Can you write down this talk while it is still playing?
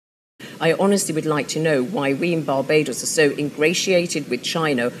I honestly would like to know why we in Barbados are so ingratiated with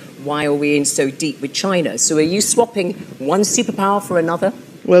China. Why are we in so deep with China? So are you swapping one superpower for another?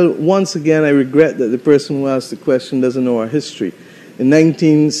 Well, once again, I regret that the person who asked the question doesn't know our history. In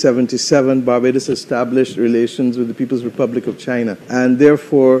 1977, Barbados established relations with the People's Republic of China. And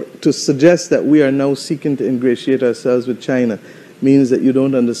therefore, to suggest that we are now seeking to ingratiate ourselves with China means that you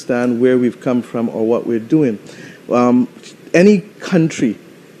don't understand where we've come from or what we're doing. Any country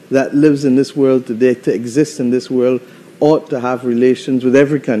that lives in this world today, to exist in this world, ought to have relations with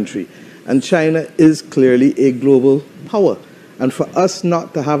every country. And China is clearly a global power. And for us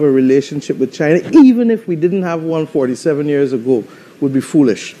not to have a relationship with China, even if we didn't have one 47 years ago, would be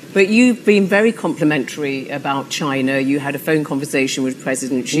foolish. But you've been very complimentary about China. You had a phone conversation with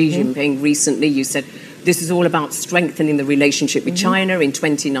President Xi Jinping recently. You said this is all about strengthening the relationship with China. In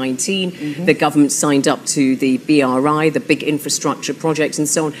 2019, the government signed up to the BRI, the big infrastructure projects and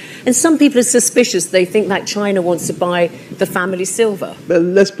so on. And some people are suspicious. They think that China wants to buy the family silver. But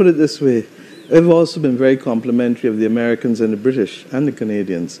let's put it this way. I've also been very complimentary of the Americans and the British and the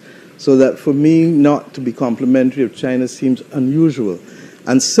Canadians. So that for me not to be complimentary of China seems unusual.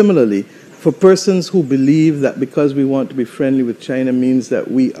 And similarly, for persons who believe that because we want to be friendly with China means that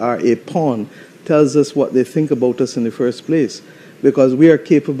we are a pawn, tells us what they think about us in the first place. Because we are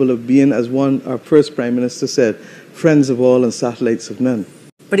capable of being, as our first Prime Minister said, friends of all and satellites of none.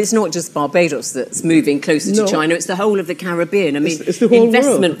 But it's not just Barbados that's moving closer to China, it's the whole of the Caribbean. I mean, it's the whole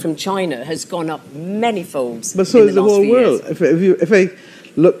investment world. From China has gone up many folds. But so is the whole world. If I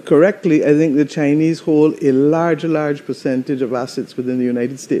look correctly, I think the Chinese hold a large percentage of assets within the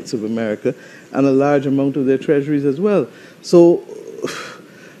United States of America and a large amount of their treasuries as well. So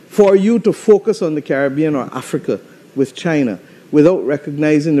for you to focus on the Caribbean or Africa with China without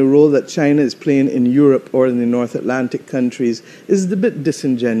recognizing the role that China is playing in Europe or in the North Atlantic countries is a bit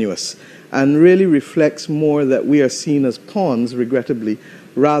disingenuous and really reflects more that we are seen as pawns, regrettably,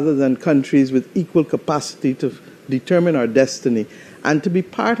 rather than countries with equal capacity to determine our destiny and to be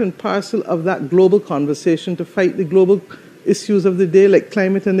part and parcel of that global conversation to fight the global issues of the day like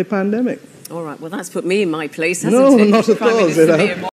climate and the pandemic. All right, well, that's put me in my place, hasn't it? No, not at all.